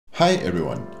Hi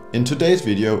everyone! In today's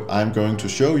video I'm going to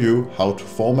show you how to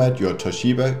format your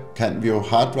Toshiba Canvio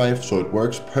hard drive so it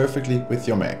works perfectly with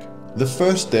your Mac. The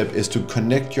first step is to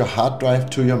connect your hard drive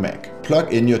to your Mac.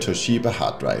 Plug in your Toshiba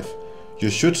hard drive.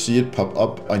 You should see it pop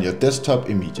up on your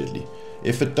desktop immediately.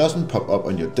 If it doesn't pop up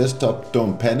on your desktop,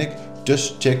 don't panic,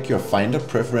 just check your Finder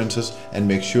preferences and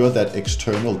make sure that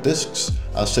external disks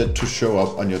are set to show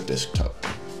up on your desktop.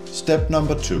 Step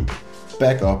number 2.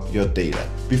 Back up your data.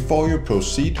 Before you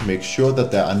proceed, make sure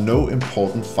that there are no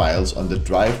important files on the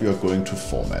drive you are going to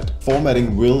format.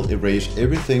 Formatting will erase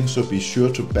everything, so be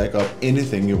sure to back up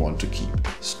anything you want to keep.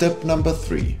 Step number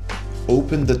 3.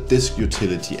 Open the Disk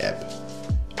Utility app.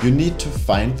 You need to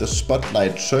find the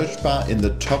Spotlight search bar in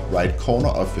the top right corner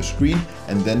of your screen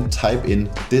and then type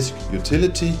in Disk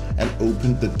Utility and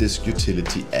open the Disk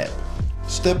Utility app.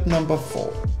 Step number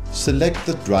 4. Select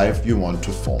the drive you want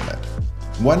to format.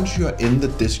 Once you are in the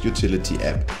Disk Utility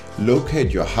app, locate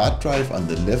your hard drive on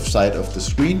the left side of the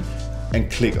screen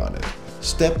and click on it.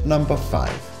 Step number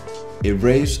 5.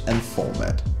 Erase and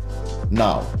format.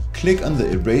 Now, click on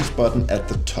the Erase button at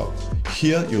the top.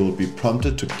 Here you will be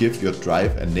prompted to give your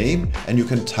drive a name and you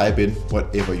can type in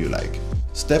whatever you like.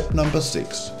 Step number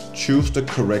 6. Choose the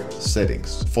correct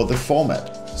settings. For the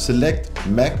format, select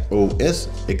Mac OS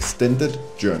Extended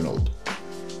Journaled.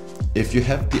 If you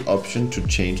have the option to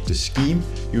change the scheme,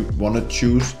 you want to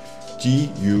choose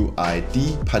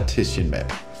GUID Partition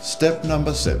Map. Step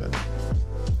number 7.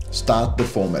 Start the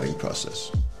formatting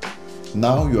process.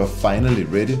 Now you are finally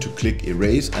ready to click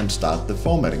Erase and start the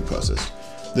formatting process.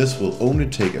 This will only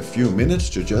take a few minutes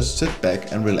to just sit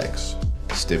back and relax.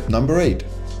 Step number 8.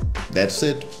 That's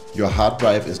it. Your hard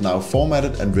drive is now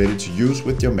formatted and ready to use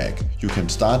with your Mac. You can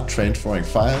start transferring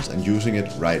files and using it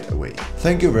right away.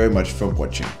 Thank you very much for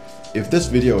watching. If this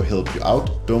video helped you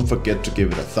out, don't forget to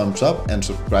give it a thumbs up and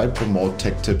subscribe for more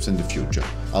tech tips in the future.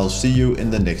 I'll see you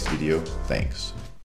in the next video. Thanks.